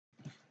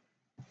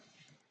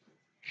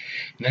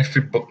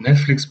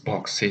Netflix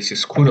box says he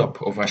screwed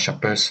up over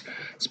Chappelle's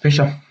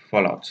special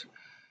fallout.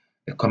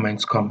 The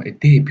comments come a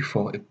day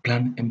before a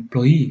planned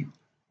employee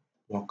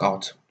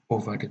walkout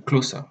over the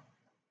closer.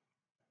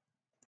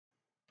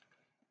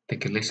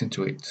 Take a listen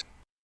to it.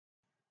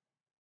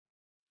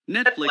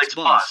 Netflix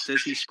boss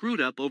says he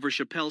screwed up over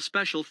Chappelle's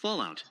special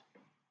fallout.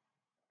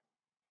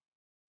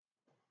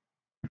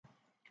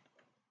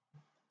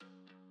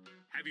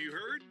 Have you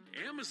heard?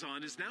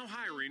 Amazon is now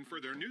hiring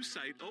for their new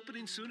site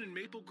opening soon in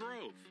Maple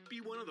Grove.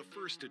 Be one of the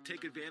first to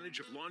take advantage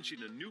of launching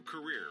a new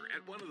career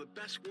at one of the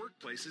best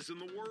workplaces in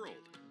the world.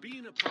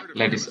 Being a part of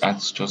Let these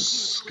ads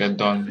just get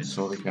done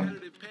so we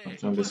can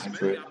listen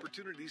to it.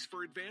 Opportunities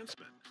for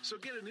advancement. So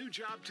get a new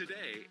job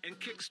today and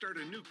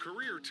kickstart a new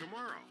career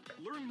tomorrow.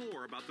 Learn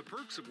more about the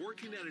perks of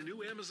working at a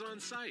new Amazon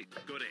site.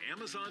 Go to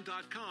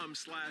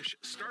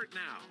amazon.com/start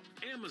now.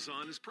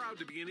 Amazon is proud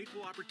to be an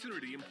equal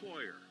opportunity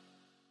employer.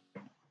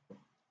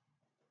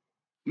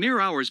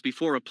 Mere hours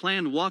before a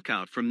planned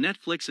walkout from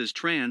Netflix's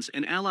trans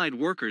and allied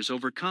workers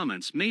over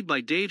comments made by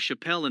Dave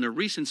Chappelle in a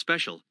recent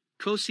special,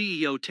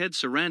 co-CEO Ted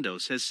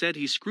Sarandos has said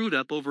he screwed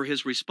up over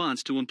his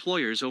response to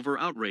employers over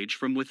outrage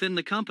from within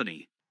the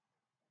company.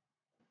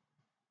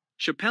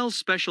 Chappelle's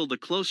special The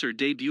Closer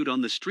debuted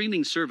on the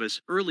streaming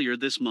service earlier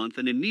this month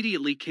and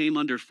immediately came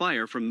under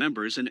fire from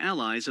members and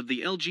allies of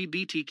the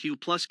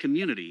LGBTQ+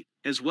 community,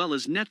 as well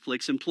as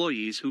Netflix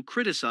employees who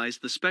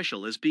criticized the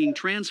special as being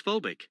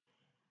transphobic.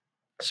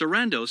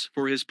 Sarandos,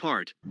 for his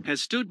part, has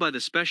stood by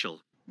the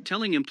special,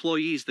 telling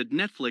employees that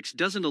Netflix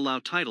doesn't allow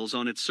titles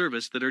on its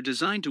service that are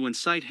designed to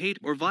incite hate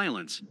or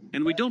violence,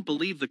 and we don't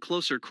believe The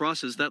Closer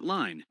crosses that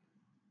line.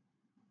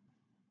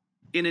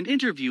 In an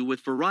interview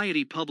with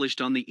Variety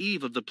published on the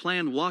eve of the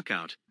planned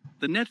walkout,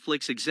 the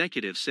Netflix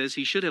executive says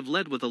he should have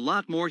led with a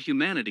lot more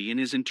humanity in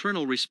his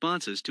internal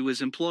responses to his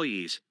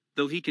employees,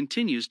 though he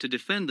continues to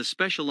defend the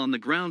special on the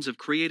grounds of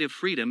creative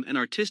freedom and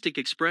artistic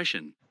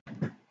expression.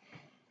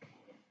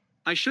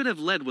 I should have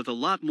led with a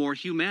lot more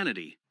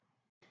humanity.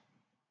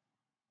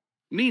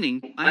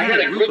 Meaning, I had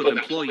a group of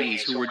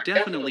employees who were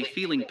definitely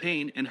feeling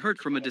pain and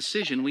hurt from a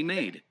decision we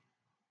made.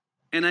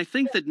 And I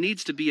think that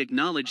needs to be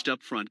acknowledged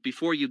up front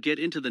before you get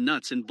into the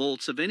nuts and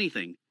bolts of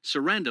anything,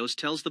 Sarandos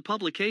tells the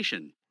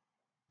publication.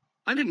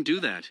 I didn't do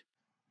that.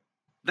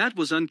 That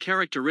was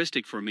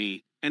uncharacteristic for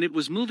me, and it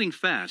was moving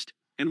fast,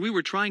 and we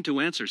were trying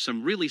to answer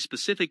some really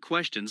specific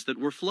questions that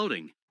were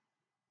floating.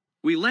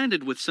 We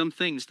landed with some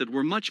things that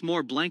were much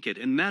more blanket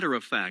and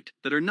matter-of-fact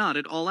that are not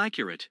at all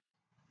accurate.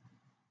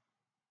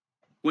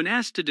 When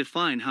asked to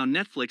define how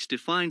Netflix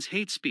defines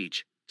hate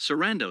speech,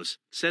 Sarandos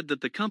said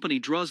that the company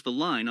draws the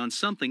line on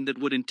something that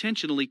would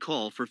intentionally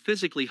call for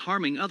physically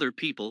harming other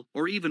people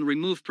or even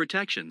remove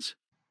protections.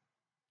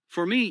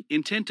 For me,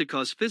 intent to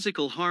cause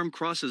physical harm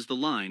crosses the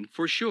line,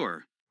 for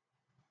sure.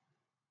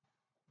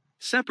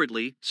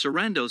 Separately,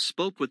 Sarandos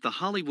spoke with The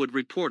Hollywood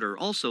Reporter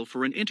also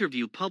for an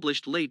interview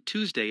published late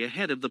Tuesday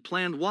ahead of the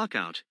planned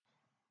walkout.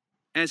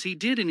 As he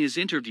did in his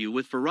interview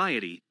with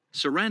Variety,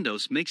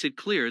 Sarandos makes it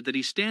clear that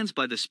he stands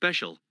by the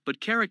special, but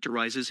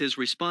characterizes his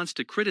response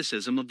to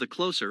criticism of The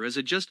Closer as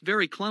a just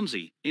very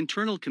clumsy,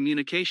 internal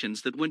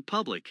communications that went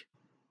public.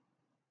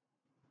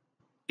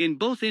 In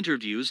both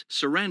interviews,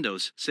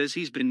 Sarandos says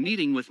he's been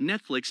meeting with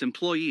Netflix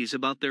employees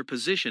about their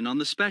position on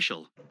the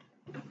special.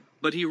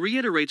 But he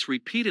reiterates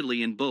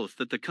repeatedly in both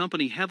that the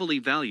company heavily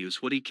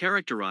values what he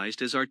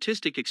characterized as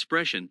artistic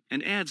expression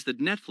and adds that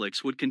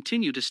Netflix would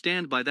continue to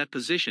stand by that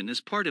position as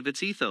part of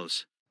its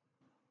ethos.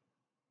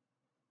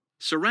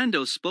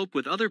 Sarandos spoke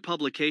with other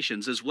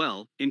publications as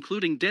well,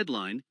 including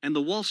Deadline and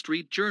The Wall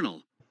Street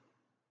Journal.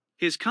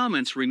 His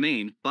comments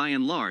remain, by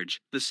and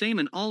large, the same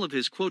in all of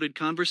his quoted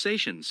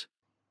conversations.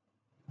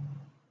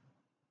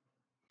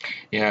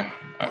 Yeah,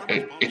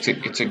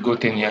 it's a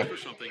good thing. Yeah,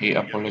 he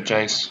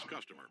apologized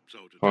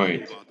for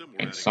it.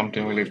 It's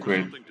something really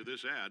great,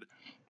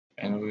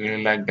 and we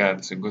really like that.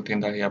 It's a good thing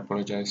that he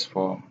apologized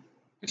for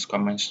his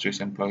comments to his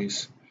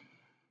employees.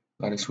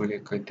 That is really a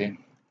great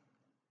thing.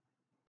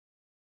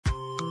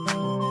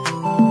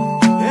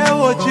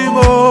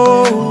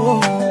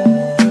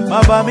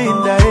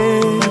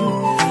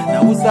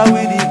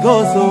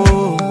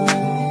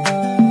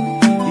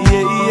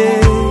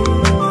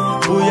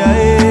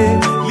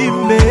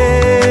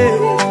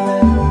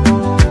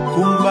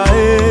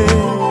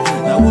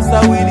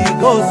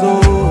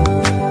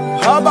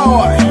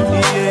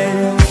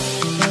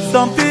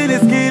 Something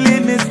is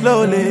killing me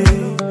slowly,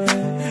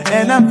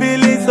 and I'm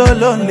feeling so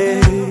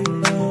lonely.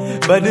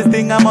 But this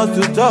thing I must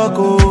to talk,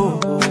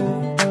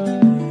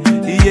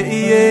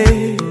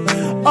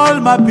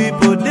 All my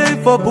people,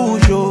 they for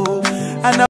bush,